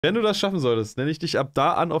Wenn du das schaffen solltest, nenne ich dich ab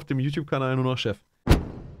da an auf dem YouTube-Kanal nur noch Chef.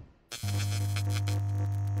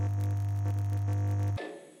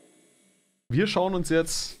 Wir schauen uns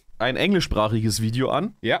jetzt ein englischsprachiges Video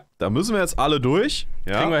an. Ja. Da müssen wir jetzt alle durch.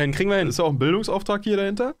 Ja. Kriegen wir hin. Ist auch ein Bildungsauftrag hier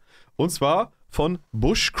dahinter. Und zwar von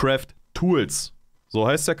Bushcraft Tools. So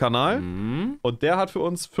heißt der Kanal. Und der hat für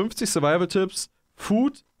uns 50 Survival-Tipps.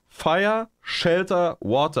 Food, Fire, Shelter,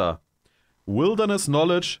 Water. Wilderness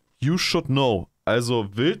Knowledge you should know. Also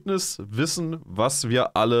Wildniswissen, was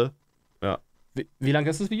wir alle wie lang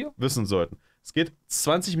ist das Video? wissen sollten. Es geht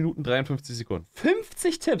 20 Minuten 53 Sekunden.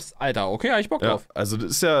 50 Tipps, Alter. Okay, hab ich Bock drauf. Also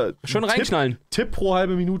das ist ja Schon reinknallen. Tipp pro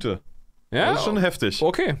halbe Minute. Ja, das ist schon heftig.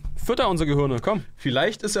 Okay, fütter unsere Gehirne, komm.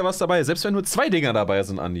 Vielleicht ist ja was dabei. Selbst wenn nur 2 Dinger dabei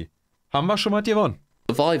sind, Andi. Haben wir schon mal gewonnen.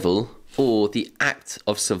 Survival, or the act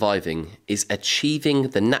of surviving, is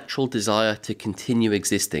achieving the natural desire to continue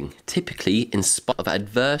existing, typically in spite of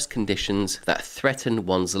adverse conditions that threaten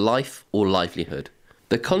one's life or livelihood.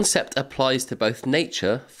 The concept applies to both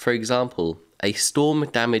nature, for example, a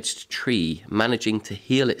storm-damaged tree managing to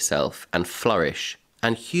heal itself and flourish,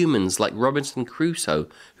 and humans like Robinson Crusoe,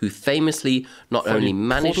 who famously not only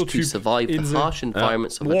managed to survive the harsh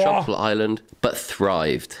environments of a tropical island, but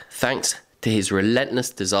thrived, thanks to his relentless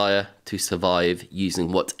desire to survive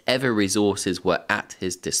using whatever resources were at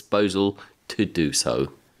his disposal to do so.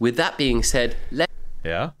 With that being said,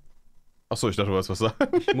 Ja? Achso, ich dachte, du wolltest was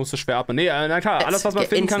sagen. Ich musste schwer atmen. Nee, na klar, alles, was man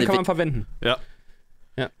finden kann, kann man verwenden. Ja.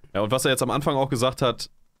 Ja, und was er jetzt am Anfang auch gesagt hat,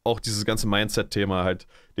 auch dieses ganze Mindset-Thema, halt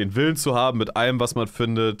den Willen zu haben, mit allem, was man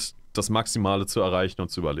findet, das Maximale zu erreichen und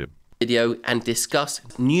zu überleben. video and discuss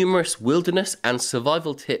numerous wilderness and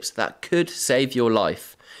survival tips that could save your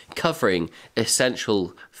life, covering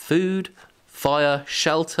essential food, fire,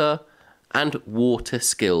 shelter, and water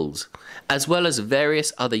skills, as well as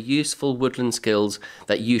various other useful woodland skills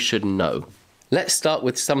that you should know. Let's start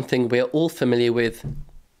with something we're all familiar with,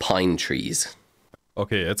 pine trees.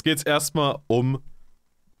 Okay, jetzt geht's erstmal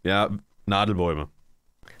Nadelbäume.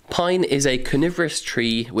 Pine is a coniferous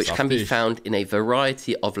tree which can be found in a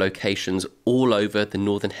variety of locations all over the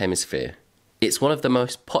Northern Hemisphere. It's one of the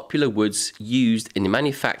most popular woods used in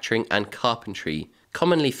manufacturing and carpentry,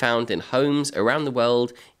 commonly found in homes around the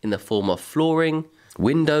world in the form of flooring,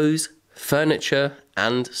 windows, furniture,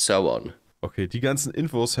 and so on. Okay, die ganzen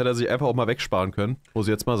Infos hätte er sich einfach auch mal wegsparen können, muss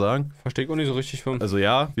ich jetzt mal sagen. Verstehe ich auch nicht so richtig von. Also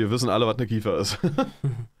ja, wir wissen alle, was eine Kiefer ist.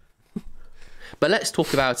 But let's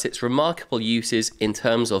talk about its remarkable uses in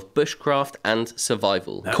terms of bushcraft and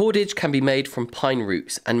survival. Cordage can be made from pine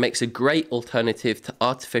roots and makes a great alternative to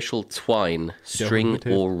artificial twine, string,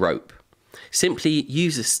 or rope. Simply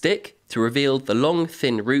use a stick to reveal the long,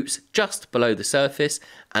 thin roots just below the surface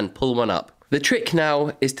and pull one up. The trick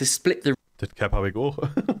now is to split the Das Cap habe ich auch.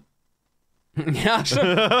 Ja,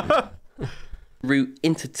 stimmt. root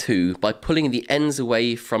into two by pulling the ends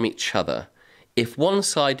away from each other. If one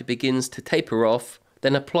side begins to taper off,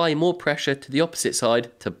 then apply more pressure to the opposite side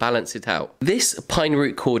to balance it out. This pine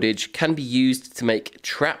root cordage can be used to make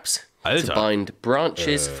traps, to bind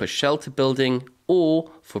branches for shelter building, or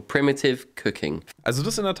for primitive cooking. Also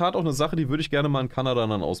das ist in der Tat auch eine Sache, die würde ich gerne mal in Kanada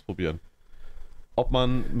dann ausprobieren. Ob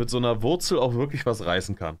man mit so einer Wurzel auch wirklich was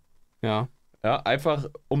reißen kann. Ja. Ja, einfach,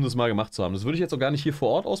 um das mal gemacht zu haben. Das würde ich jetzt auch gar nicht hier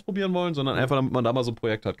vor Ort ausprobieren wollen, sondern einfach, damit man da mal so ein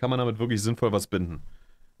Projekt hat. Kann man damit wirklich sinnvoll was binden?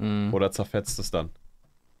 Oder zerfetzt es dann?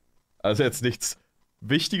 Also jetzt nichts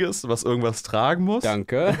Wichtiges, was irgendwas tragen muss.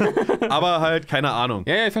 Danke. Aber halt, keine Ahnung.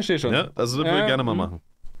 Ja, ich verstehe schon. Ja, also das würde ich gerne mal machen.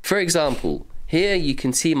 For example, here you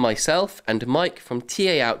can see myself and Mike from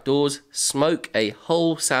TA Outdoors smoke a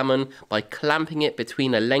whole salmon by clamping it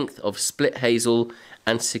between a length of split hazel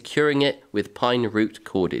and securing it with pine root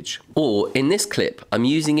cordage. Or in this clip, I'm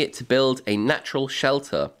using it to build a natural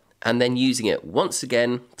shelter and then using it once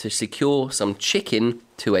again to secure some chicken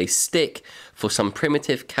to a stick for some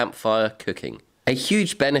primitive campfire cooking. A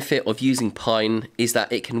huge benefit of using pine is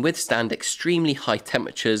that it can withstand extremely high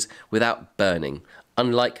temperatures without burning,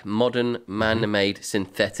 unlike modern man-made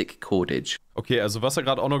synthetic cordage. Okay, also was er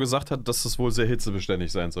gerade auch noch gesagt hat, dass das wohl sehr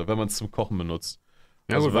hitzebeständig sein soll, wenn man es zum Kochen benutzt.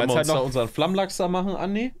 Ja, also gut, wenn wir halt uns da unseren Flammlachs da machen,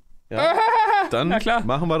 Andi, ja, dann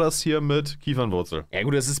machen wir das hier mit Kiefernwurzel. Ja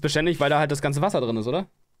gut, es ist beständig, weil da halt das ganze Wasser drin ist, oder?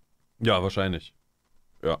 Ja, wahrscheinlich.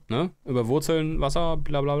 Ja. Ne? Über Wurzeln, Wasser,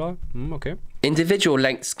 bla bla bla. Okay. Individual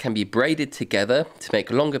lengths can be braided together to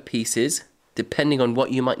make longer pieces, depending on what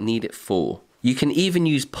you might need it for. You can even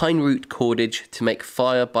use pine root cordage to make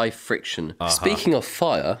fire by friction. Speaking of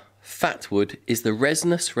fire, fatwood is the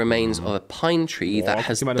resinous remains of a pine tree that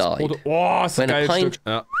has died. When a pine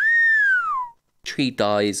tree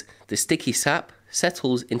dies, the sticky sap,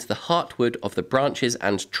 settles into the heartwood of the branches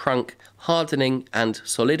and trunk, hardening and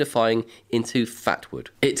solidifying into fatwood.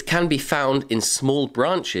 It can be found in small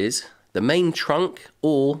branches, the main trunk,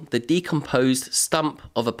 or the decomposed stump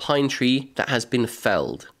of a pine tree that has been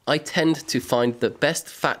felled. I tend to find the best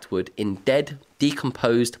fatwood in dead,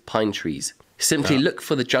 decomposed pine trees. Simply look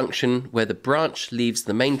for the junction where the branch leaves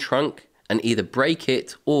the main trunk and either break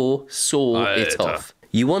it or saw it off.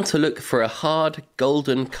 You want to look for a hard,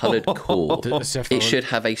 golden-colored core. It should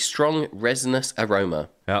have a strong, resinous aroma.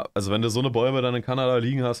 Ja, also wenn du so eine Bäume dann in Kanada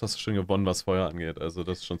liegen hast, hast du schon gewonnen, was Feuer angeht. Also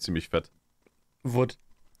das ist schon ziemlich fett. Wood.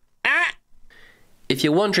 If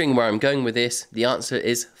you're wondering where I'm going with this, the answer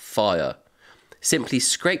is fire. Simply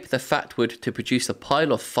scrape the fatwood to produce a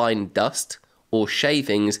pile of fine dust or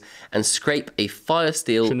shavings and scrape a fire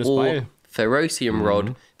steel or ferrocium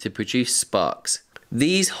rod to produce sparks.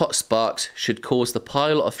 These hot sparks should cause the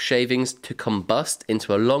pile of shavings to combust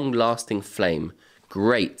into a long-lasting flame.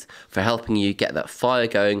 Great for helping you get that fire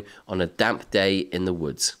going on a damp day in the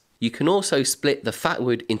woods. You can also split the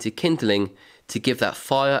fatwood into kindling to give that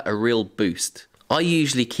fire a real boost. I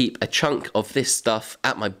usually keep a chunk of this stuff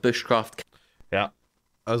at my bushcraft. Ja,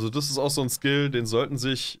 also das ist auch so ein Skill, den sollten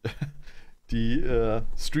sich die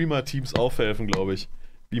Streamer-Teams aufhelfen, glaube ich.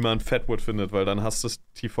 Wie man Fatwood findet, weil dann hast du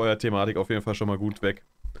die Feuerthematik auf jeden Fall schon mal gut weg.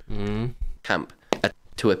 Camp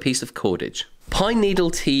to a piece of cordage. Pine needle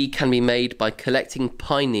tea can be made by collecting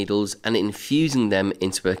pine needles and infusing them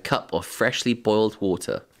into a cup of freshly boiled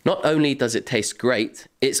water. Not only does it taste great,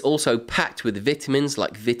 it's also packed with vitamins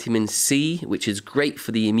like vitamin C, which is great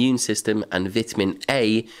for the immune system, and vitamin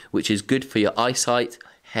A, which is good for your eyesight,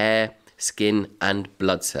 hair, skin, and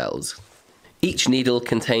blood cells. Each needle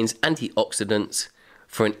contains antioxidants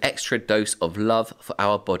for an extra dose of love for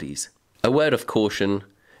our bodies. A word of caution,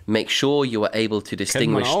 make sure you are able to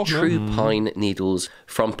distinguish true pine needles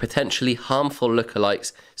from potentially harmful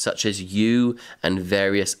lookalikes such as yew and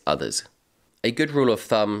various others. A good rule of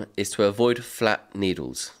thumb is to avoid flat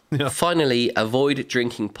needles. Yeah. Finally, avoid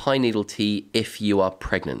drinking pine needle tea if you are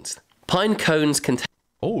pregnant. Pine cones contain...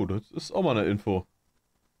 Oh, das ist auch mal eine Info.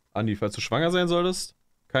 Andi, falls du schwanger sein solltest,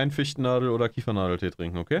 kein Fichtennadel- oder Kiefernadeltee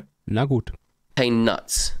trinken, okay? Na gut.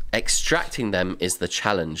 Nuts. Extracting them is the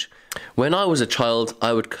challenge. When I was a child,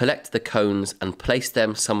 I would collect the cones and place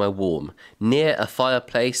them somewhere warm, near a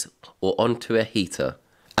fireplace or onto a heater.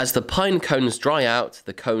 As the pine cones dry out,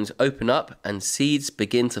 the cones open up and seeds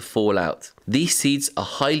begin to fall out. These seeds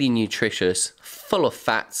are highly nutritious, full of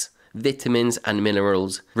fats, vitamins and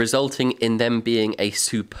minerals, resulting in them being a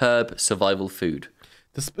superb survival food.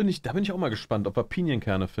 Da bin ich auch mal gespannt, ob wir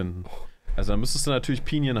Pinienkerne finden. Also dann müsstest du natürlich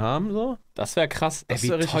Pinien haben, so. Das wäre krass. Wie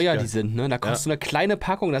teuer die sind, ne? Da kostet so eine kleine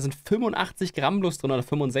Packung, da sind 85 Gramm bloß drin oder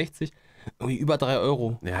 65. Irgendwie über 3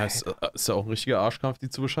 Euro. Ja, ist ja auch ein richtiger Arschkampf, die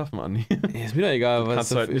zu beschaffen, Andi. Ist mir doch egal, weil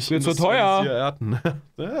es halt ist mir zu teuer.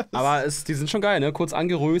 Aber die sind schon geil, ne? Kurz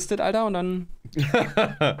angeröstet, Alter, und dann...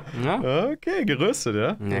 ja? Okay, geröstet,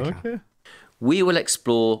 ja? Okay. We will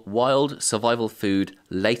explore wild survival food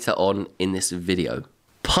later on in this video.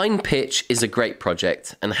 Pine pitch is a great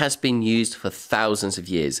project and has been used for thousands of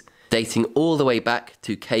years, dating all the way back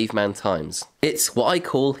to caveman times. It's what I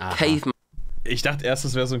call caveman. Ich dachte erst,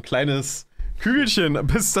 es wäre so ein kleines Kügelchen,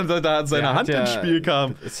 bis dann da seine Hand ins Spiel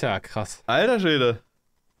kam. Ist ja krass. Alter Schwede.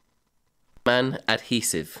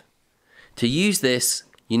 Adhesive. To use this,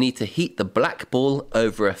 you need to heat the black ball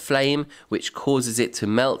over a flame, which causes it to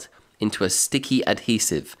melt into a sticky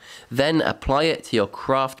adhesive. Then apply it to your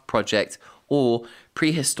craft project or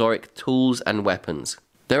prehistoric tools and weapons.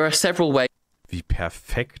 There are several ways. Wie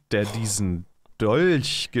perfekt der diesen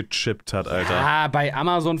Dolch gechippt hat, Alter. Ja, bei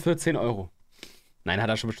Amazon für 10 Euro. Nein, hat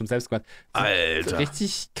er schon bestimmt selbst gemacht. Alter.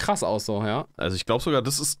 Richtig krass aus so, ja. Also ich glaube sogar,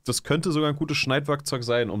 das könnte sogar ein gutes Schneidwerkzeug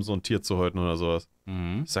sein, um so ein Tier zu häuten oder sowas.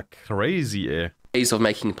 Ist ja crazy, ey. Ways of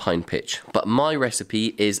making pine pitch, but my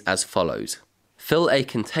recipe is as follows. Fill a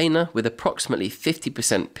container with approximately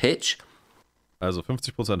 50% pitch. Also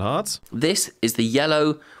 50% Harz. This is the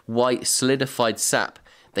yellow, white, solidified sap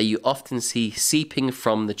that you often see seeping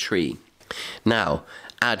from the tree. Now,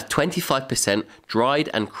 add 25% dried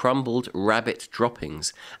and crumbled rabbit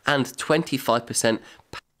droppings and 25%...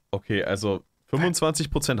 Okay, also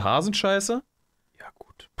 25% Hasenscheiße. Ja,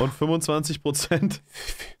 gut. Und 25%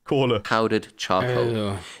 Kohle. Powdered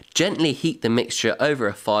charcoal. Gently heat the mixture over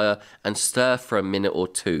a fire and stir for a minute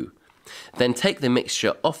or two. Then take the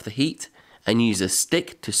mixture off the heat and use a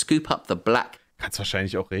stick to scoop up the black. Kannst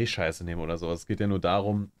wahrscheinlich auch Rehscheiße nehmen oder sowas. Es geht ja nur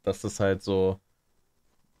darum, dass das halt so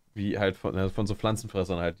wie halt von so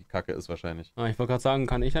Pflanzenfressern halt die Kacke ist wahrscheinlich. Ich wollte gerade sagen,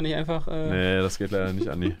 kann ich ja nicht einfach... Nee, das geht leider nicht,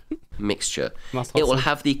 Andi. Mixture. It will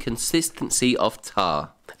have the consistency of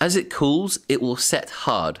tar. As it cools, it will set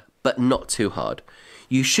hard, but not too hard.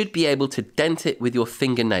 You should be able to dent it with your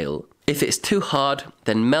fingernail. If it's too hard,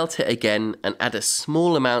 then melt it again and add a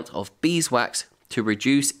small amount of beeswax to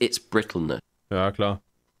reduce its brittleness. Ja, klar.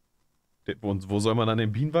 Und wo soll man dann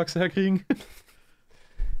den Bienenwachs herkriegen?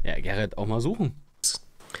 Ja, Gerrit, auch mal suchen.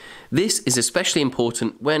 This is especially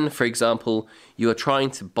important when, for example, you are trying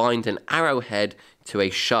to bind an arrowhead to a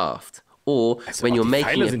shaft, or when you're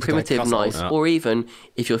making a primitive knife, or even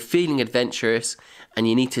if you're feeling adventurous and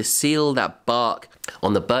you need to seal that bark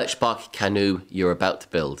on the birch bark canoe you're about to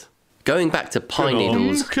build. Going back to pine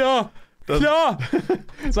needles. Klar!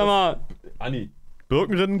 Sag mal. Anni,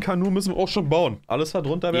 Birkenrindenkanu müssen wir auch schon bauen. Alles da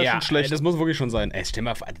drunter wäre schon schlecht. Das muss wirklich schon sein. Ey, stell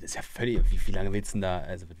mal vor, das ist ja völlig. Wie lange willst du denn da?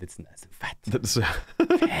 Also, was willst du denn da? Das ist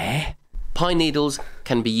ja. Hä? Pine needles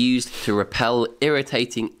can be used to repel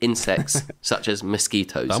irritating insects such as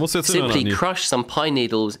mosquitoes. Simply crush some pine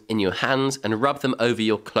needles in your hands and rub them over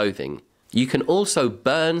your clothing. You can also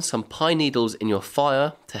burn some pine needles in your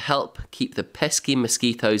fire to help keep the pesky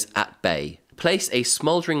mosquitoes at bay. Place a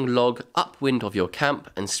smouldering log upwind of your camp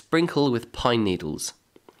and sprinkle with pine needles.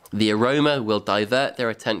 The aroma will divert their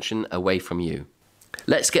attention away from you.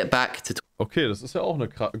 Let's get back to... Okay, das ist ja auch eine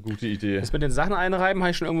gute Idee. Das mit den Sachen einreiben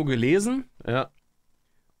habe ich schon irgendwo gelesen. Ja.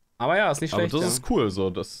 Aber ja, ist nicht schlecht. Aber das ist cool, so,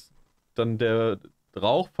 dass dann der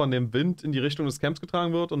Rauch von dem Wind in die Richtung des Camps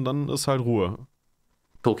getragen wird und dann ist halt Ruhe.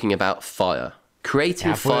 Talking about fire.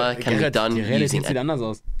 Creating fire can be done using... Die Realität sieht anders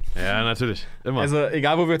aus. Ja, natürlich. Immer. Also,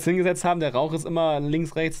 egal wo wir uns hingesetzt haben, der Rauch ist immer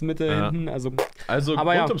links, rechts, Mitte, hinten. Also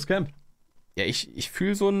aber rund ums Camp. Ja, ich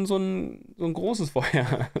fühle so ein großes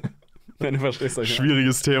Feuer. Wenn du verstehst.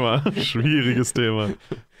 Schwieriges Thema. Schwieriges Thema.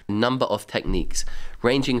 Number of techniques,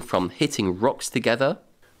 ranging from hitting rocks together,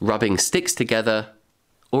 rubbing sticks together,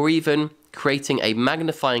 or even creating a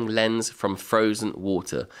magnifying lens from frozen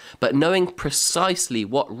water. But knowing precisely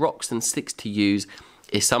what rocks and sticks to use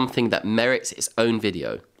is something that merits its own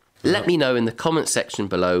video. Let me know in the comment section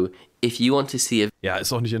below if you want to see a... Ja,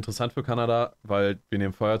 ist auch nicht interessant für Kanada, weil wir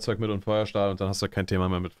nehmen Feuerzeug mit und Feuerstahl und dann hast du kein Thema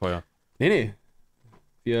mehr mit Feuer. Nee.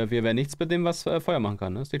 Wir werden nichts mit dem, was Feuer machen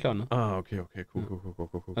kann, ne? Ist dir klar, ne? Ah, okay, cool.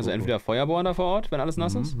 Also entweder Feuerbohren da vor Ort, wenn alles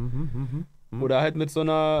nass ist, oder halt mit so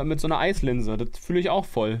einer Eislinse. Das fühle ich auch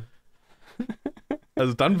voll.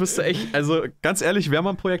 Also dann bist du echt, also ganz ehrlich, wäre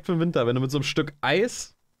mal ein Projekt für den Winter, wenn du mit so einem Stück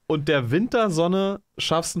Eis und der Wintersonne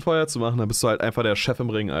schaffst, ein Feuer zu machen, dann bist du halt einfach der Chef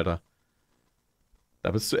im Ring, Alter.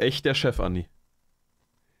 Da bist du echt der Chef, Andi.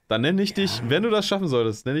 Dann nenne ich dich, wenn du das schaffen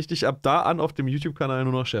solltest, nenne ich dich ab da an auf dem YouTube-Kanal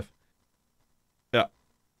nur noch Chef. Ja.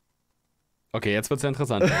 Okay, jetzt wird's ja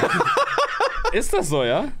interessant. Ist das so,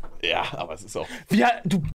 ja? Ja, aber es ist auch...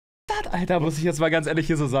 Du Alter, muss ich jetzt mal ganz ehrlich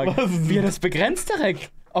hier so sagen. Wie er das begrenzt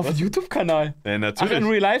direkt auf dem YouTube-Kanal. Nee, natürlich. Ach, in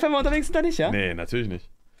Real Life, wenn wir unterwegs sind, da nicht, ja? Nee, natürlich nicht.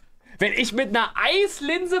 Wenn ich mit einer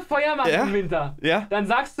Eislinse Feuer mache im Winter, dann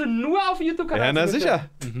sagst du nur auf YouTube-Kanal. Ja, na sicher.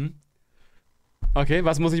 Okay,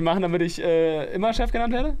 was muss ich machen, damit ich immer Chef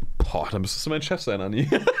genannt werde? Boah, dann müsstest du mein Chef sein, Anni.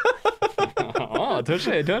 Oh,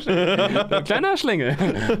 Touché. Kleiner Schlingel.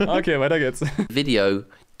 Okay, weiter geht's. Video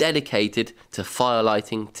dedicated to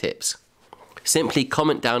firelighting tips. Simply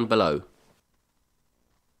comment down below.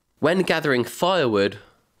 When gathering firewood,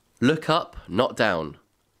 look up, not down.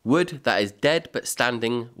 Wood that is dead but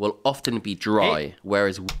standing will often be dry,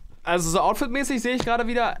 whereas... Also so outfitmäßig sehe ich gerade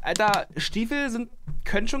wieder, Alter, Stiefel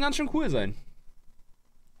können schon ganz schön cool sein.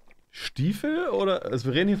 Stiefel oder? Also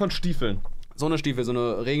wir reden hier von Stiefeln. So eine Stiefel, so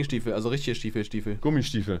eine Regenstiefel, also richtige Stiefel.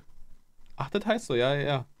 Gummistiefel. Ach, das heißt so,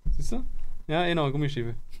 ja. Siehst du? Ja, genau,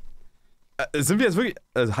 Gummistiefel. Sind wir jetzt wirklich...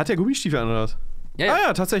 Also hat der Gummistiefel an oder was? Ja. Ah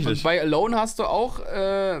ja, tatsächlich. Und bei Alone hast du auch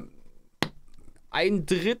ein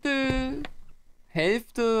Drittel,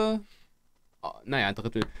 Hälfte... ein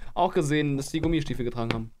Drittel. Auch gesehen, dass die Gummistiefel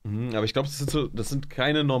getragen haben. Aber ich glaube, das sind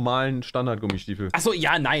keine normalen Standard-Gummistiefel. Achso,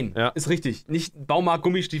 ja, nein. Ja. Ist richtig. Nicht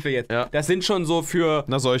Baumarkt-Gummistiefel jetzt. Ja. Das sind schon so für...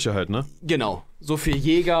 Na, solche halt, ne? Genau. So für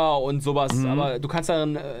Jäger und sowas. Aber du kannst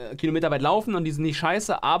dann Kilometer weit laufen und die sind nicht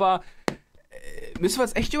scheiße, aber müssen wir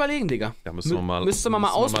uns echt überlegen, Digga. Ja, müsste man mal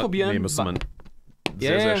ausprobieren. Müsste man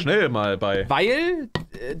sehr schnell mal bei... Weil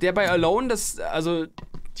der bei Alone,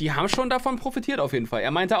 die haben schon davon profitiert auf jeden Fall.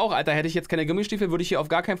 Er meinte auch, Alter, hätte ich jetzt keine Gummistiefel, würde ich hier auf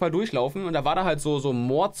gar keinen Fall durchlaufen. Und da war da halt so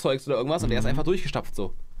Moorzeugs oder irgendwas und er ist einfach durchgestapft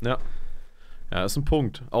so. Ja. Ja, ist ein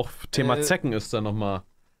Punkt. Auch Thema Zecken ist da nochmal ein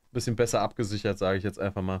bisschen besser abgesichert, sage ich jetzt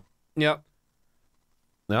einfach mal. Ja.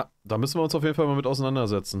 Ja, da müssen wir uns auf jeden Fall mal mit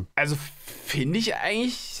auseinandersetzen. Also finde ich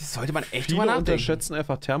eigentlich, sollte man echt drüber nachdenken. Viele unterschätzen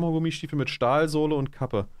einfach Thermogummistiefel mit Stahlsohle und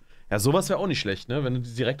Kappe. Ja, sowas wäre auch nicht schlecht, ne? Wenn du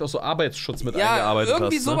direkt auch so Arbeitsschutz mit eingearbeitet hast. Ja,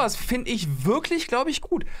 irgendwie sowas finde ich wirklich, glaube ich,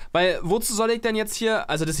 gut. Weil, wozu soll ich denn jetzt hier,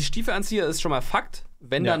 also dass ich Stiefel anziehe, ist schon mal Fakt.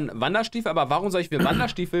 wenn dann Wanderstiefel. Aber warum soll ich mir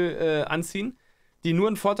Wanderstiefel anziehen, die nur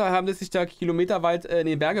einen Vorteil haben, dass ich da kilometerweit in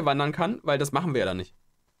die Berge wandern kann? Weil das machen wir ja dann nicht.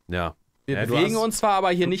 Ja. Wir bewegen uns zwar,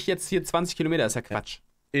 aber hier nicht jetzt 20 Kilometer, ist ja Quatsch.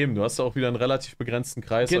 Eben, du hast auch wieder einen relativ begrenzten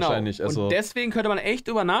Kreis wahrscheinlich. Also und deswegen könnte man echt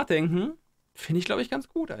drüber nachdenken. Finde ich, glaube ich, ganz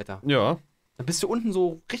gut, Alter. Ja. Dann bist du unten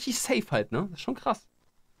so richtig safe halt, ne? Das ist schon krass.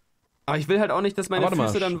 Aber ich will halt auch nicht, dass meine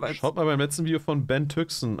Füße dann... Schaut mal beim letzten Video von Ben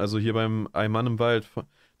Tüxen, also hier beim Ein Mann im Wald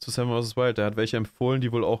zu 7vsWild, der hat welche empfohlen,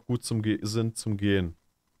 die wohl auch gut sind zum Gehen.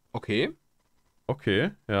 Okay.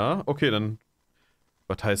 Okay, ja. Okay, dann...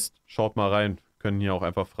 Was heißt, schaut mal rein. Können hier auch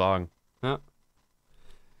einfach fragen. Ja.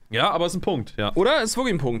 Ja, aber ist ein Punkt, ja. Oder? Ist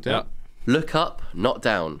wirklich ein Punkt, ja. Look up, not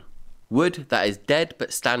down. Wood that is dead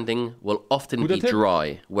but standing will often be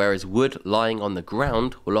dry, whereas wood lying on the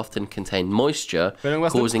ground will often contain moisture,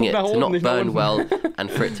 causing it to not burn well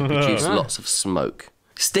and for it to produce lots of smoke.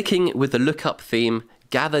 Sticking with the look up theme,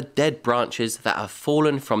 gather dead branches that have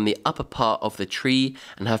fallen from the upper part of the tree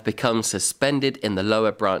and have become suspended in the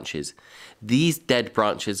lower branches. These dead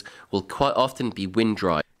branches will quite often be wind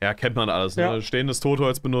dry. Ja, kennt man alles, ne? Ja. Stehendes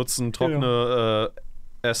Totholz benutzen, trockene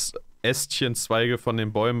Ästchen, Zweige von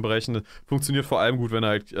den Bäumen brechen. Funktioniert vor allem gut, wenn du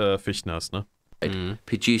halt Fichten hast, ne?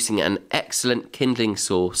 Producing an excellent kindling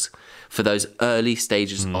source for those early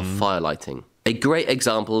stages of firelighting. A great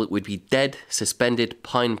example would be dead, suspended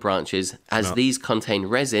pine branches, as these contain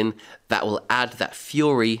resin that will add that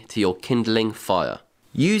fury to your kindling fire.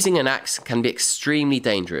 Using an axe can be extremely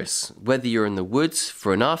dangerous, whether you're in the woods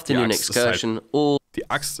for an afternoon excursion or... Die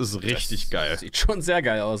Axt ist richtig geil. Sieht schon sehr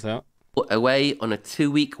geil aus, ja. ...away on a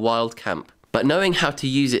 2-week wild camp. But knowing how to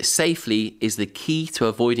use it safely is the key to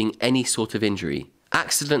avoiding any sort of injury.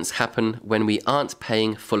 Accidents happen when we aren't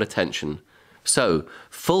paying full attention. So,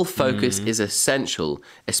 full focus is essential,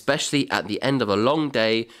 especially at the end of a long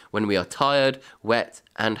day when we are tired, wet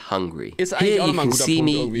and hungry. Ist eigentlich auch nochmal ein guter Punkt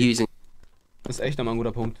irgendwie. Das ist echt nochmal ein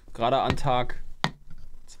guter Punkt. Gerade an Tag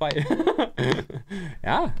 2.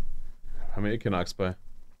 Ja. Haben wir eh keine Axt bei.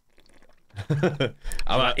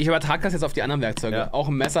 Aber ich übertrage das jetzt auf die anderen Werkzeuge. Ja. Auch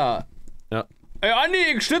ein Messer. Ja. Ey, Andi,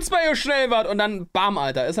 ich schnitz mal hier schnell was. Und dann bam,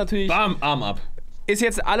 Alter. Ist natürlich... Bam, Arm ab. Ist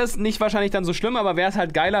jetzt alles nicht wahrscheinlich dann so schlimm, aber wäre es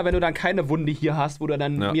halt geiler, wenn du dann keine Wunde hier hast, wo du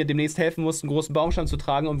dann mir demnächst helfen musst, einen großen Baumstamm zu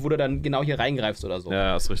tragen und wo du dann genau hier reingreifst oder so.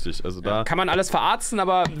 Ja, ist richtig. Also da kann man alles verarzten,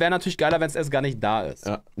 aber wäre natürlich geiler, wenn es erst gar nicht da ist.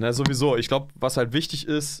 Ja, na sowieso. Ich glaube, was halt wichtig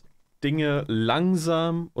ist, Dinge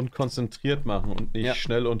langsam und konzentriert machen und nicht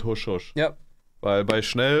schnell und husch husch. Ja. Weil bei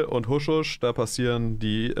schnell und husch husch, da passieren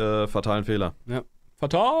die fatalen Fehler. Ja.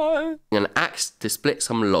 Fatal! An axe to split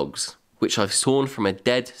some logs, which I've sawn from a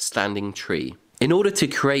dead standing tree. In order to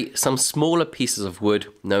create some smaller pieces of wood,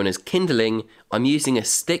 known as kindling, I'm using a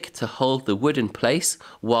stick to hold the wood in place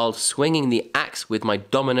while swinging the axe with my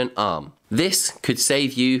dominant arm. This could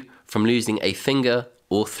save you from losing a finger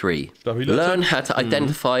or 3. Learn how to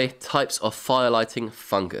identify types of firelighting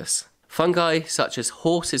fungus. Fungi such as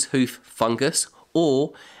horse's hoof fungus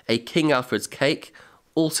or a King Alfred's cake,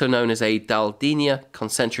 also known as a Daldinia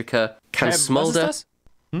concentrica, can smolder. Was ist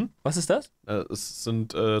das? Was ist das? Es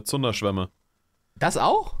sind Zunderschwämme. Das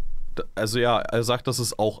auch? Also ja, er sagt, das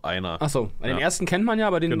ist auch einer. Achso, den ersten kennt man ja,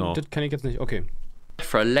 aber den das kenne ich jetzt nicht. Okay.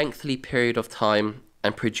 For a lengthy period of time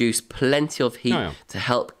and produce plenty of heat to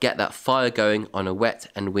help get that fire going on a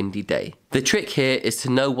wet and windy day. The trick here is to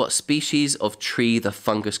know what species of tree the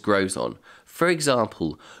fungus grows on. For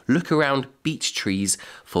example, look around beech trees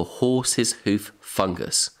for horse's hoof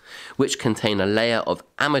fungus, which contain a layer of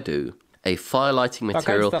amadou, a firelighting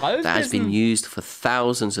material that has been used for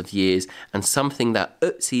thousands of years and something that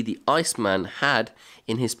Ötzi the Iceman had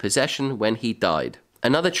in his possession when he died.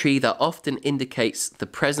 Another tree that often indicates the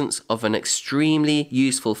presence of an extremely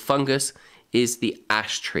useful fungus is the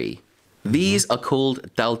ash tree. These are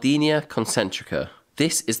called Daldinia concentrica.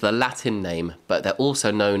 This is the Latin name, but they're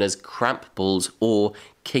also known as cramp balls or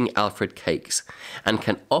King Alfred cakes, and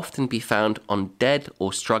can often be found on dead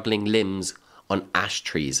or struggling limbs on ash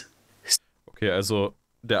trees. Okay, also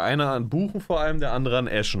der eine an Buchen vor allem, der andere an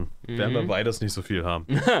Eschen. Werden wir beides nicht so viel haben.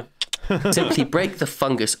 Simply break the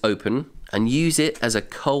fungus open and use it as a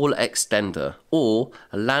coal extender, or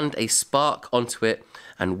land a spark onto it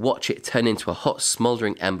and watch it turn into a hot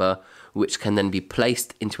smouldering ember, which can then be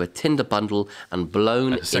placed into a tinder bundle and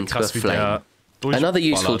blown into a flame. Another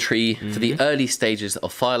useful tree for the early stages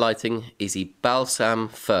of firelighting is the balsam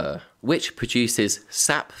fir, which produces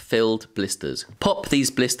sap-filled blisters. Pop these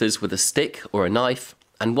blisters with a stick or a knife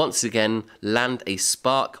and once again land a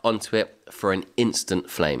spark onto it for an instant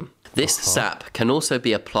flame. This sap can also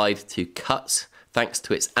be applied to cuts thanks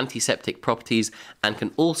to its antiseptic properties and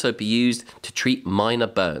can also be used to treat minor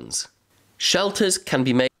burns. Shelters can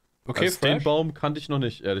be made... Okay, also den Baum kannte ich noch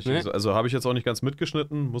nicht, ehrlich gesagt. Also habe ich jetzt auch nicht ganz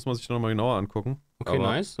mitgeschnitten, muss man sich nochmal genauer angucken. Okay, aber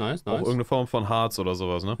nice. Auch irgendeine Form von Harz oder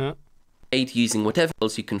sowas, ne? Ja. Aid using whatever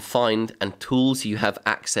else you can find and tools you have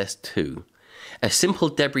access to. A simple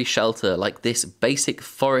debris shelter like this basic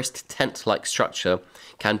forest tent-like structure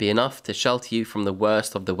can be enough to shelter you from the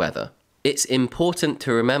worst of the weather. It's important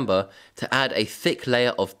to remember to add a thick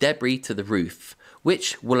layer of debris to the roof,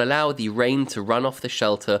 which will allow the rain to run off the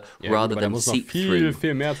shelter rather than seep through.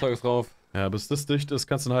 Viel mehr Zeugs drauf. Ja, bis das dicht ist,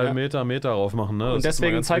 kannst du einen halben Meter drauf machen, ne? Und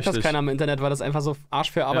deswegen zeigt das keiner im Internet, weil das einfach so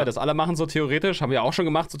arschfair Arbeit ist. Alle machen so theoretisch, haben wir auch schon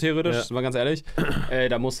gemacht, so theoretisch, sind wir ganz ehrlich.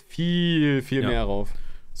 Da muss viel mehr rauf.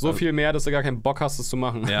 So viel mehr, dass du gar keinen Bock hast, das zu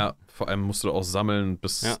machen. Ja, vor allem musst du auch sammeln,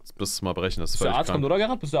 bis es mal brechen ist. Bis der Arzt kommt, oder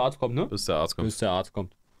Gerhard? Bis der Arzt kommt, ne? Bis der Arzt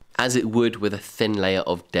kommt. As it would with a thin layer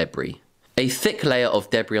of debris. A thick layer of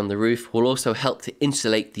debris on the roof will also help to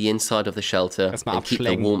insulate the inside of the shelter and keep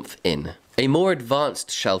the warmth in. A more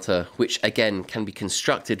advanced shelter, which again can be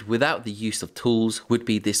constructed without the use of tools, would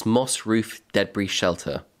be this moss roof debris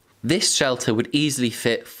shelter. This shelter would easily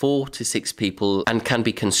fit 4 to 6 people and can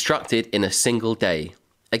be constructed in a single day.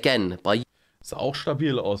 Again, by... Sah auch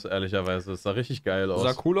stabil aus, ehrlicherweise. Sah richtig geil aus.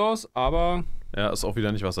 Sah cool aus, aber... Ja, ist auch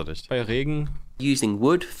wieder nicht wasserdicht. Bei Regen... Using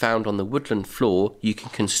wood found on the woodland floor, you can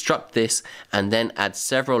construct this and then add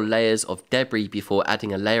several layers of debris before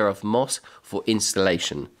adding a layer of moss for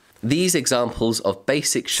installation. These examples of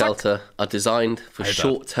basic shelter are designed for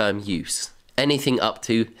short-term use. Anything up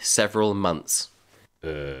to several months.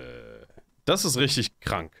 Das ist richtig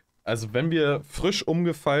krank. Also wenn wir frisch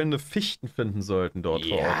umgefallene Fichten finden sollten dort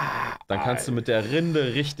vor Ort, dann kannst du mit der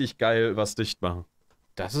Rinde richtig geil was dicht machen.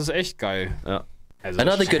 Das ist echt geil. Ja. Also,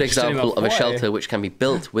 Another good example of a shelter which can be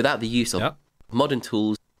built without the use of modern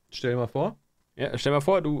tools. Stell dir mal vor. Ja, stell dir mal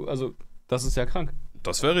vor, das ist ja krank.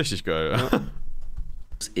 Das wäre richtig geil. Ja.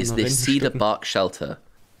 Is this cedar bark shelter.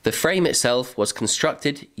 The frame itself was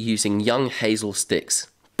constructed using young hazel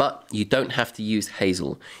sticks, but you don't have to use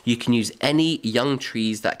hazel. You can use any young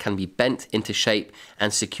trees that can be bent into shape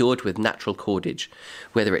and secured with natural cordage,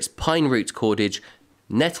 whether it's pine root cordage,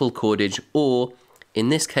 nettle cordage, or in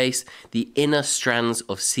this case, the inner strands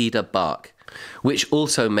of cedar bark, which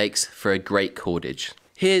also makes for a great cordage.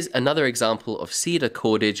 Here's another example of cedar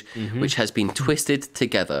cordage, which has been twisted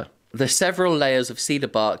together. The several layers of cedar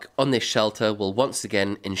bark on this shelter will once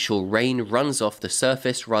again ensure rain runs off the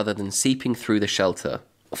surface rather than seeping through the shelter.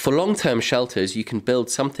 For long-term shelters, you can build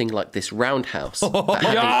something like this roundhouse.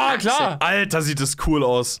 Ja, klar! Alter, sieht das cool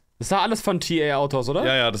aus. Das ist alles von TA Autos, oder?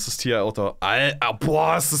 Ja, das ist TA Auto. Alter,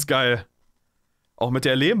 boah, ist das geil. Auch mit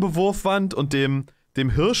der Lehmbewurfwand und dem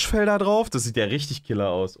Hirschfell da drauf, das sieht ja richtig killer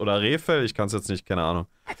aus. Oder Rehfell, ich kann es jetzt nicht, keine Ahnung.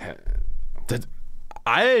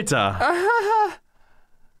 Alter!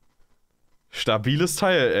 Stabiles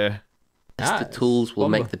Teil, ey. The tools will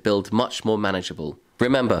make the build much more manageable.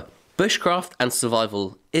 Remember, bushcraft and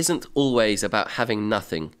survival isn't always about having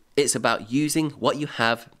nothing. It's about using what you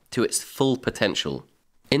have to its full potential.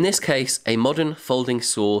 In this case, a modern folding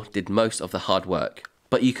saw did most of the hard work.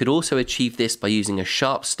 But you could also achieve this by using a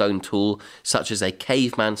sharp stone tool, such as a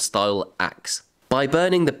caveman-style axe. By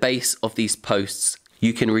burning the base of these posts,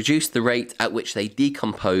 you can reduce the rate at which they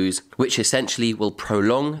decompose, which essentially will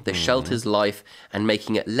prolong the shelter's life and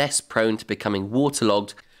making it less prone to becoming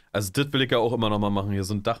waterlogged. Also das will ich ja auch immer noch mal machen, hier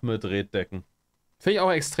so ein Dach mit Reddecken. Finde ich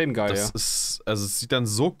auch extrem geil, das ist, also es sieht dann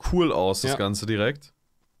so cool aus, das Ganze direkt.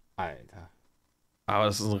 Alter. Aber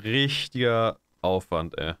das ist ein richtiger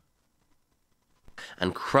Aufwand, ey.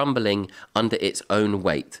 And crumbling under its own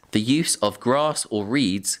weight. The use of grass or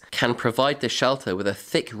reeds can provide the shelter with a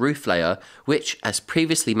thick roof layer, which, as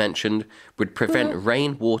previously mentioned, would prevent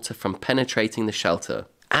rainwater from penetrating the shelter.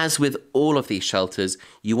 As with all of these shelters,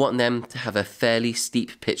 you want them to have a fairly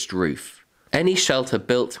steep pitched roof. Any shelter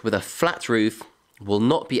built with a flat roof will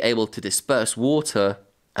not be able to disperse water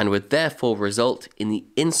and would therefore result in the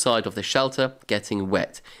inside of the shelter getting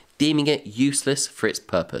wet, deeming it useless for its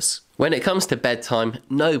purpose. When it comes to bedtime,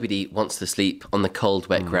 nobody wants to sleep on the cold,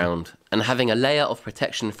 wet ground, and having a layer of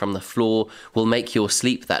protection from the floor will make your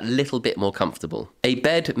sleep that little bit more comfortable. A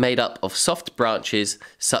bed made up of soft branches,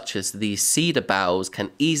 such as these cedar boughs, can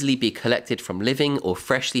easily be collected from living or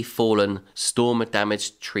freshly fallen,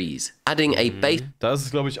 storm-damaged trees. Adding a base... Da ist es,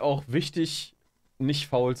 glaube ich, auch wichtig, nicht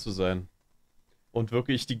faul zu sein. Und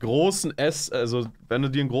wirklich die großen also wenn du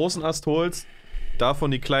dir einen großen Ast holst,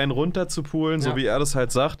 davon die kleinen runter zu poolen, so wie er das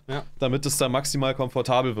halt sagt, damit es da maximal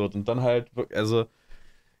komfortabel wird. Und dann halt, also...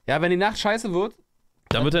 Ja, wenn die Nacht scheiße wird...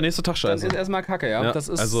 Dann wird der nächste Tag scheiße. Dann ist erstmal Kacke, ja. Das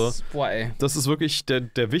ist... Also, boah, ey. Das ist wirklich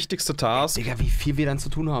der wichtigste Task. Digga, wie viel wir dann zu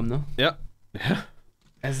tun haben, ne? Ja.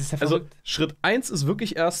 Es ist ja also, verrückt. Schritt 1 ist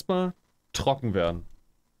wirklich erstmal trocken werden.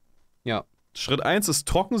 Ja. Schritt 1 ist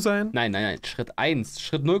trocken sein. Nein. Schritt 1.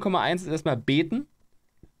 Schritt 0,1 ist erstmal beten,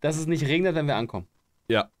 dass es nicht regnet, wenn wir ankommen.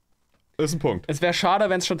 Ja. Ist ein Punkt. Es wäre schade,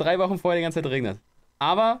 wenn es schon 3 Wochen vorher die ganze Zeit regnet.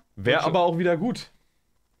 Aber. Wäre aber auch wieder gut.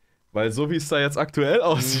 Weil so wie es da jetzt aktuell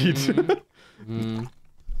aussieht,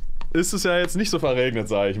 ist es ja jetzt nicht so verregnet,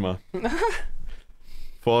 sage ich mal.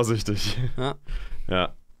 Vorsichtig.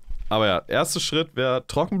 Ja. Aber ja, erster Schritt wäre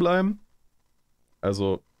trocken bleiben.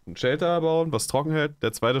 Also ein Shelter bauen, was trocken hält.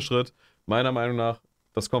 Der zweite Schritt, meiner Meinung nach,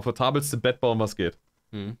 das komfortabelste Bett bauen, was geht.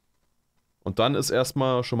 Und dann ist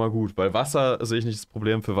erstmal schon mal gut, weil Wasser, sehe ich nicht das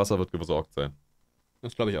Problem, für Wasser wird gesorgt sein.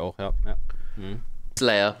 Das glaube ich auch, ja. This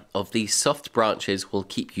layer of these soft branches will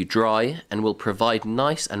keep you dry and will provide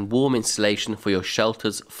nice and warm insulation for your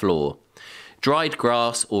shelter's floor. Dried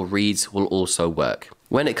grass or reeds will also work.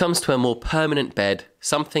 When it comes to a more permanent bed,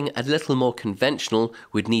 something a little more conventional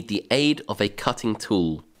would need the aid of a cutting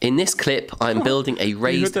tool. In this clip, I'm building a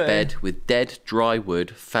raised bed with dead, dry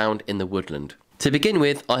wood found in the woodland. To begin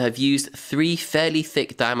with, I have used 3 fairly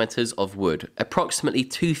thick diameters of wood, approximately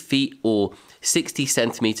 2 feet or 60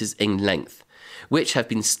 centimeters in length, which have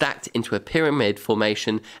been stacked into a pyramid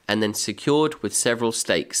formation and then secured with several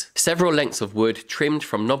stakes. Several lengths of wood trimmed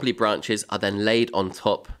from knobbly branches are then laid on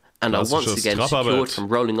top and are once again secured from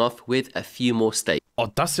rolling off with a few more stakes. Oh,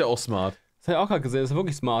 das ist ja auch smart. Das habe ich auch gerade gesehen, das ist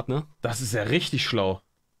wirklich smart, ne? Das ist ja richtig schlau.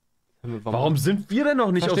 Warum sind wir denn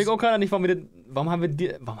noch nicht Ich verstehe auch gerade nicht, warum haben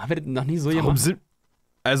wir das noch nie so gemacht?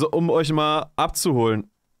 Also, um euch mal abzuholen.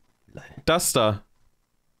 Das da.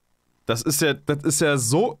 Das ist ja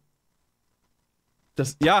so.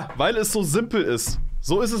 Ja, weil es so simpel ist.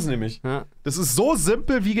 So ist es nämlich. Ja. Das ist so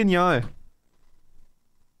simpel wie genial.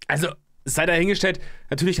 Also, es sei dahingestellt,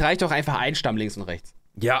 natürlich reicht auch einfach ein Stamm links und rechts.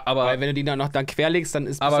 Ja, aber. Weil wenn du die dann querlegst, dann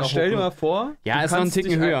ist Aber stell dir mal vor, ja, ist noch ein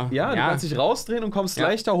Ticken höher. Ja, du kannst dich rausdrehen und kommst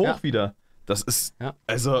leichter hoch wieder. Das ist. Ja.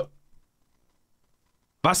 Also.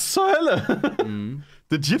 Was zur Hölle?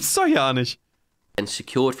 Das gibt's doch ja nicht. And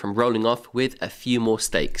secured from rolling off with a few more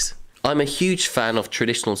stakes. I'm a huge fan of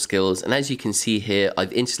traditional skills, and as you can see here,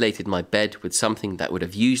 I've insulated my bed with something that would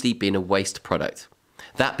have usually been a waste product.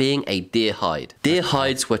 That being a deer hide. Deer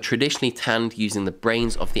hides were traditionally tanned using the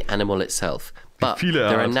brains of the animal itself, but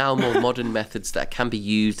there are now more modern methods that can be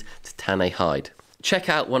used to tan a hide. Check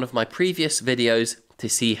out one of my previous videos to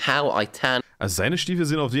see how I tan. Also seine Stiefel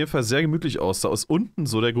sehen auf jeden Fall sehr gemütlich aus. Da ist unten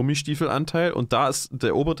so der Gummistiefelanteil und da ist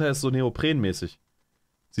der Oberteil ist so neoprenmäßig.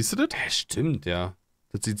 Siehst du das? Ja, stimmt, ja.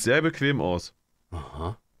 Das sieht sehr bequem aus.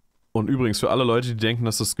 Aha. Und übrigens, für alle Leute, die denken,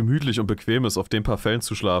 dass das gemütlich und bequem ist, auf den paar Fellen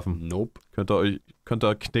zu schlafen. Nope. Könnt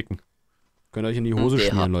ihr knicken. Könnt ihr euch in die Hose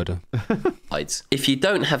schmieren, Leute. Hides. If you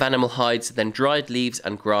don't have animal hides, then dried leaves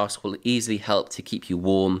and grass will easily help to keep you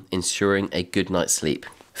warm, ensuring a good night's sleep.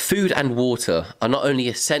 Food and water are not only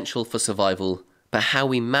essential for survival, but how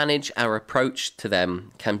we manage our approach to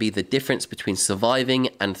them can be the difference between surviving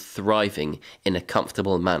and thriving in a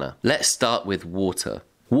comfortable manner. Let's start with water.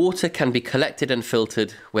 Water can be collected and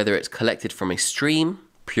filtered, whether it's collected from a stream,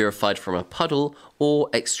 purified from a puddle, or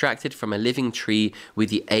extracted from a living tree with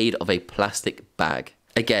the aid of a plastic bag.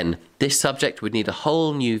 Again, this subject would need a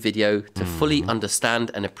whole new video to fully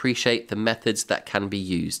understand and appreciate the methods that can be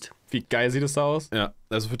used. Wie geil sieht es da aus? Ja,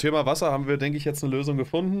 also für Thema Wasser haben wir, denke ich, jetzt eine Lösung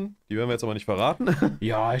gefunden. Die werden wir jetzt aber nicht verraten.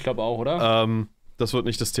 Ja, ich glaube auch, oder? Das wird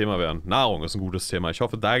nicht das Thema werden. Nahrung ist ein gutes Thema. Ich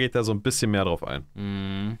hoffe, da geht er so ein bisschen mehr drauf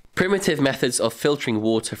ein. Primitive methods of filtering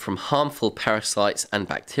water from harmful parasites and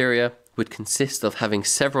bacteria would consist of having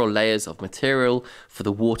several layers of material for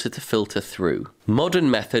the water to filter through.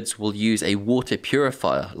 Modern methods will use a water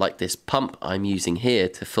purifier like this pump I'm using here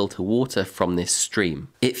to filter water from this stream.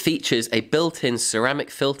 It features a built-in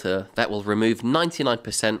ceramic filter that will remove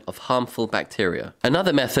 99% of harmful bacteria.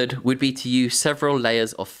 Another method would be to use several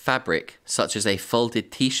layers of fabric, such as a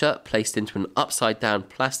folded t-shirt placed into an upside-down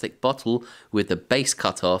plastic bottle with the base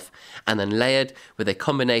cut off, and then layered with a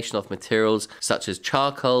combination of materials such as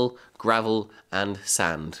charcoal, gravel, and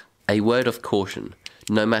sand. A word of caution.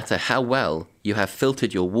 No matter how well you have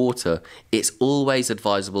filtered your water, it's always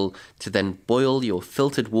advisable to then boil your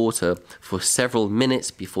filtered water for several minutes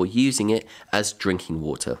before using it as drinking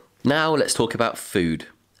water. Now let's talk about food,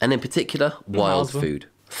 and in particular, wild food.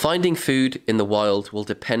 Finding food in the wild will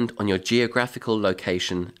depend on your geographical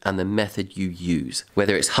location and the method you use,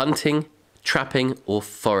 whether it's hunting, trapping, or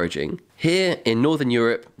foraging. Here in Northern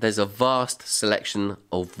Europe, there's a vast selection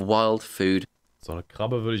of wild food. So eine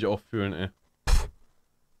Krabbe würde ich auch fühlen, ey.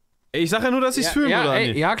 Ich sag ja nur, dass ich es fühlen würde,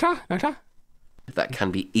 Andi. Ja, klar, na klar. That can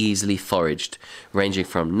be easily foraged, ranging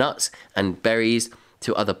from nuts and berries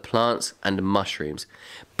to other plants and mushrooms.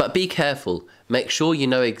 But be careful, make sure you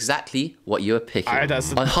know exactly what you are picking. Alter,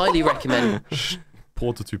 I highly recommend...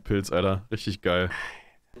 Prototyp-Pilz, Alter. Richtig geil.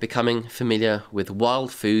 Becoming familiar with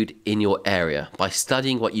wild food in your area by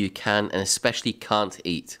studying what you can and especially can't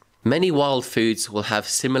eat. Many wild foods will have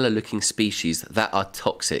similar looking species that are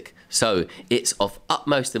toxic, so it's of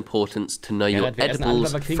utmost importance to know your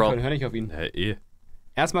edibles from... Hör nicht auf ihn. Ja,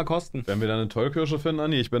 Erstmal kosten. Wenn wir dann eine Tollkirsche finden,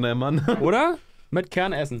 Anni, ich bin der Mann. Oder? Mit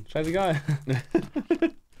Kern essen. Scheißegal.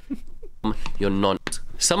 Your non.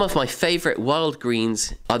 Some of my favorite wild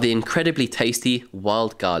greens are the incredibly tasty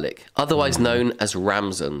wild garlic, otherwise known as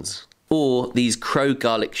ramsons, or these crow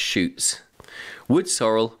garlic shoots. Wood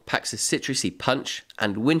sorrel packs a citrusy punch,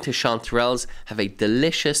 and winter chanterelles have a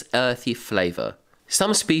delicious earthy flavor.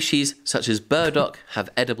 Some species, such as burdock,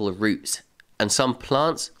 have edible roots, and some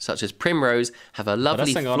plants, such as primrose, have a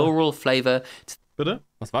lovely floral flavor. Bitte?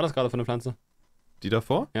 Was war das gerade für eine Pflanze? Die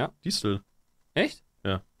davor? Ja. Distel. Echt?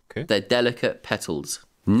 Ja. Okay. Their delicate petals.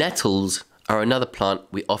 Nettles are another plant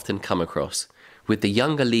we often come across, with the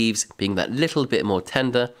younger leaves being that little bit more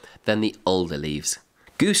tender than the older leaves.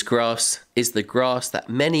 Goosegrass is the grass that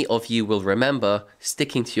many of you will remember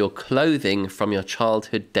sticking to your clothing from your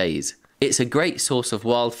childhood days. It's a great source of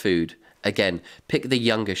wild food. Again, pick the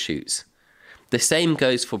younger shoots. The same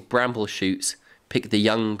goes for bramble shoots. Pick the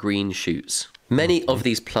young green shoots. Many of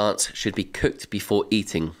these plants should be cooked before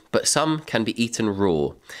eating, but some can be eaten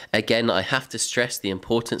raw. Again, I have to stress the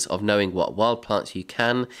importance of knowing what wild plants you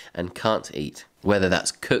can and can't eat, whether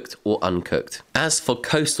that's cooked or uncooked. As for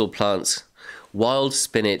coastal plants, wild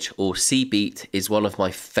spinach or sea beet is one of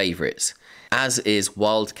my favorites, as is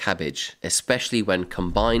wild cabbage, especially when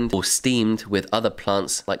combined or steamed with other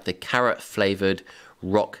plants like the carrot-flavored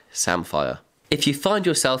rock samphire. If you find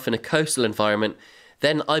yourself in a coastal environment,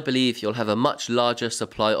 then I believe you'll have a much larger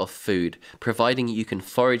supply of food, providing you can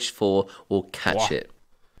forage for or catch it.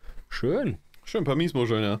 Schön. Schön, ein paar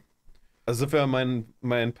Miesmuscheln, ja. Also das wäre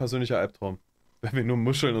mein persönlicher Albtraum. Wenn wir nur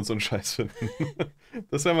Muscheln und so einen Scheiß finden.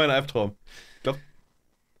 Das wäre mein Albtraum.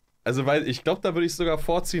 Ich glaube, da würde ich sogar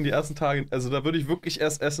vorziehen, die ersten Tage. Also da würde ich wirklich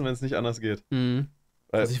erst essen, wenn es nicht anders geht. Mhm.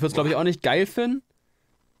 Also ich würde es, glaube ich, auch nicht geil finden.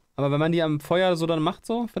 Aber wenn man die am Feuer so dann macht,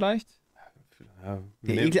 so vielleicht. Ja,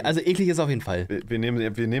 eklig ist auf jeden Fall. Wir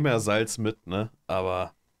nehmen ja Salz mit, ne?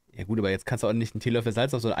 Aber. Ja gut, aber jetzt kannst du auch nicht einen Teelöffel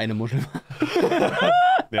Salz auf so eine Muschel machen.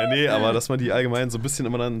 Ja, nee, aber dass man die allgemein so ein bisschen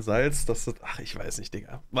immer dann Salz, ach, ich weiß nicht,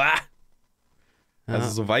 Digga. Bah! Ja. Also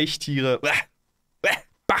so Weichtiere. Bah! Bah!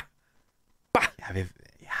 Bah!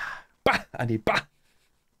 Bah! Andi, bah!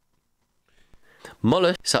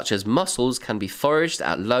 Mollusks such as mussels can be foraged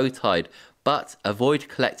at low tide, but avoid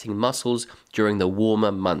collecting mussels during the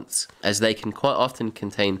warmer months, as they can quite often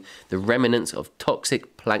contain the remnants of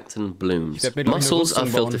toxic plankton blooms. Mussels are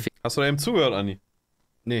filter feed. Hast du da eben zugehört, Andi?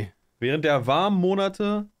 Nee. Während der warmen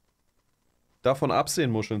Monate davon absehen,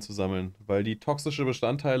 Muscheln zu sammeln, weil die toxische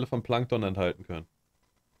Bestandteile von Plankton enthalten können.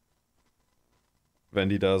 Wenn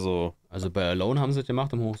die da so... Also bei Alone haben sie das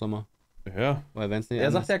gemacht im Hochsommer. Ja. Weil wenn's nicht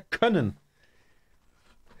er sagt ja können.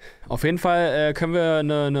 Auf jeden Fall können wir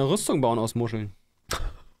eine Rüstung bauen aus Muscheln.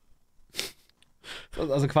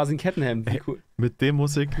 Also quasi ein Kettenhemd. Ey, cool. Mit dem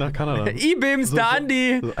muss ich nach Kanada. I-Beams, der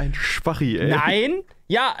Andi! So ein Schwachi, ey. Nein!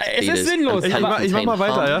 Ja, es ist sinnlos. Ich mach mal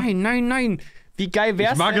weiter, ja? Nein. Wie geil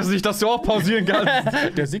wär's Ich mag es nicht, dass du auch pausieren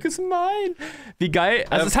kannst. Der Sieg ist mein. Wie geil.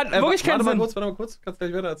 Also es hat wirklich keinen Sinn. Warte mal kurz. Kannst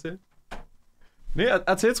gleich weiter erzählen? Nee,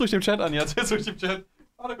 erzähl's ruhig dem Chat, Andi. Erzähl's ruhig dem Chat.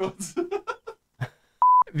 Warte kurz.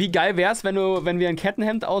 Wie geil wär's, wenn wir ein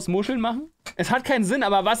Kettenhemd aus Muscheln machen? Es hat keinen Sinn,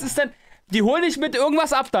 aber was ist denn... Die holen dich mit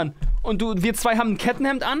irgendwas ab dann. Und wir zwei haben ein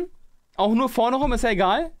Kettenhemd an. Auch nur vorne rum, ist ja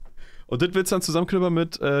egal. Und das willst du dann zusammenknüppern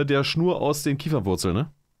mit der Schnur aus den Kieferwurzeln, ne?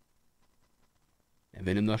 Ja,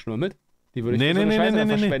 wir nehmen doch Schnur mit. Die würde ich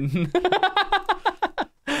verschwenden.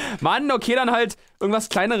 Mann, okay, dann halt irgendwas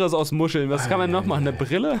Kleineres aus Muscheln. Was kann man noch machen? Eine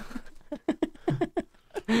Brille?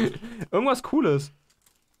 Irgendwas Cooles.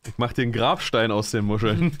 Ich mach dir einen Grabstein aus den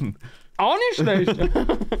Muscheln. Auch nicht schlecht.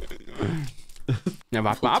 Ja,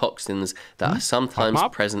 warte mal ab. Toxins that are sometimes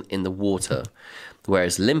present in the water,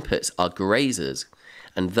 whereas limpets are grazers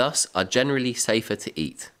and thus are generally safer to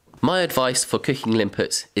eat. My advice for cooking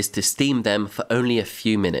limpets is to steam them for only a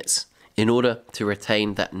few minutes in order to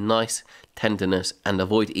retain that nice tenderness and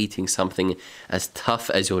avoid eating something as tough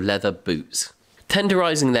as your leather boots.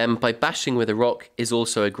 Tenderizing them by bashing with a rock is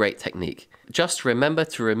also a great technique. Just remember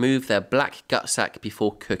to remove their black gut sac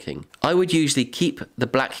before cooking. I would usually keep the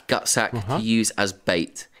black gut sac to use as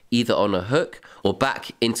bait, either on a hook or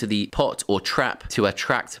back into the pot or trap to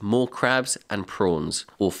attract more crabs and prawns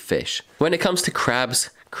or fish. When it comes to crabs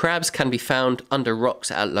can be found under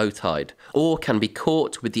rocks at low tide or can be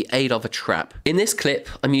caught with the aid of a trap. In this clip,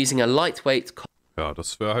 I'm using a lightweight... Ja,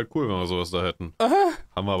 das wäre halt cool, wenn wir sowas da hätten.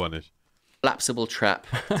 Haben wir aber nicht. collapsible trap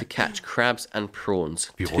to catch crabs and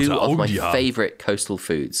prawns, Wie rote 2 of Augen my die haben. favorite coastal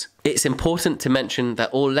foods. It's important to mention that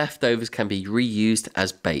all leftovers can be reused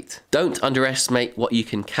as bait. Don't underestimate what you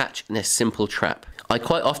can catch in a simple trap. I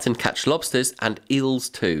quite often catch lobsters and eels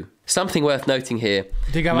too. Something worth noting here,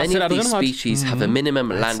 Digga, was many der da of these drin hat? species have a minimum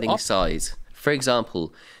landing ob. size. For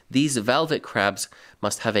example, these velvet crabs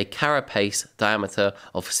must have a carapace diameter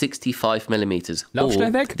of 65 millimeters, Lauf schnell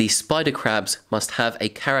or weg. these spider crabs must have a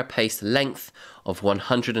carapace length of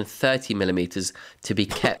 130 millimeters to be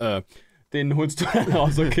kept. Den holst du dann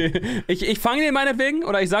raus, okay. Ich fange den meinetwegen,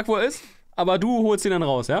 oder ich sag, wo er ist, aber du holst ihn dann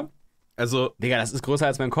raus, ja? Also, Digga, das ist größer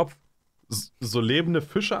als mein Kopf. so lebende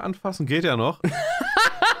Fische anfassen geht ja noch.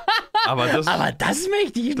 Aber das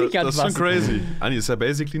möchte ich nicht das ist schon anfassen. crazy. Anni, ist ja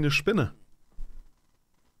basically eine Spinne.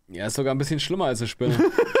 Ja, ist sogar ein bisschen schlimmer als eine Spinne.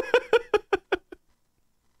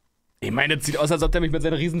 Ich meine, das sieht aus, als ob der mich mit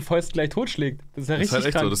seinen riesen Fäusten gleich totschlägt. Das ist ja Das ist richtig halt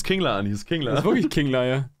echt krank. so, das ist Kingler, Anni, das ist Kingler. Das ist wirklich Kingler,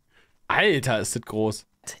 ja. Alter, ist das groß.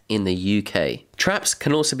 In the UK. Traps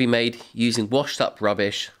can also be made using washed up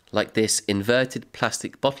rubbish like this inverted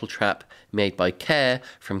plastic bottle trap made by Care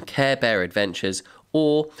from Care Bear Adventures,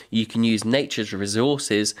 or you can use nature's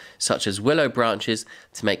resources such as willow branches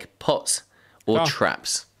to make pots or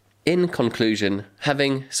traps. In conclusion,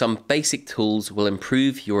 having some basic tools will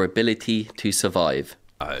improve your ability to survive.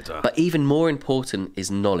 Alter. But even more important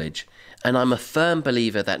is knowledge. And I'm a firm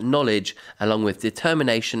believer that knowledge, along with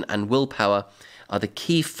determination and willpower, are the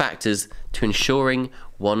key factors to ensuring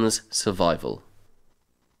one's survival.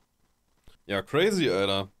 Ja, crazy,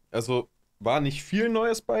 Alter. Also, war nicht viel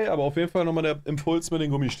Neues bei, aber auf jeden Fall nochmal der Impuls mit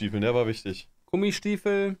den Gummistiefeln, der war wichtig.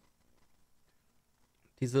 Gummistiefel.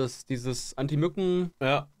 Dieses Anti-Mücken.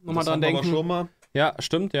 Ja, Nochmal das dran haben wir aber denken. schon mal. Ja,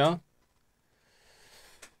 stimmt, ja.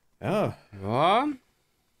 Ja, Ja.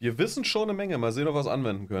 wir wissen schon eine Menge. Mal sehen, ob wir es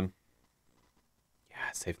anwenden können. Ja,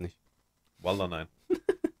 safe nicht. Wallah, nein.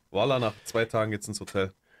 Wallah, nach 2 Tagen geht's ins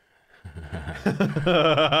Hotel.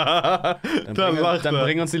 Dann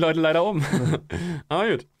bringen uns die Leute leider um. Aber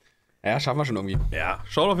gut. Ja, schaffen wir schon irgendwie. Ja,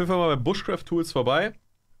 schaut auf jeden Fall mal bei Bushcraft Tools vorbei.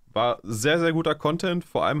 War sehr, sehr guter Content,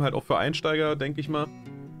 vor allem halt auch für Einsteiger, denke ich mal.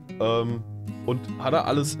 Und hat er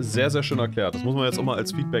alles sehr, sehr schön erklärt. Das muss man jetzt auch mal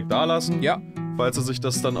als Feedback dalassen. Ja. Falls er sich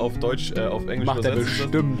das dann auf Englisch Macht er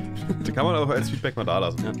übersetzt. bestimmt. Die kann man auch als Feedback mal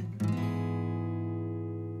dalassen. Ja.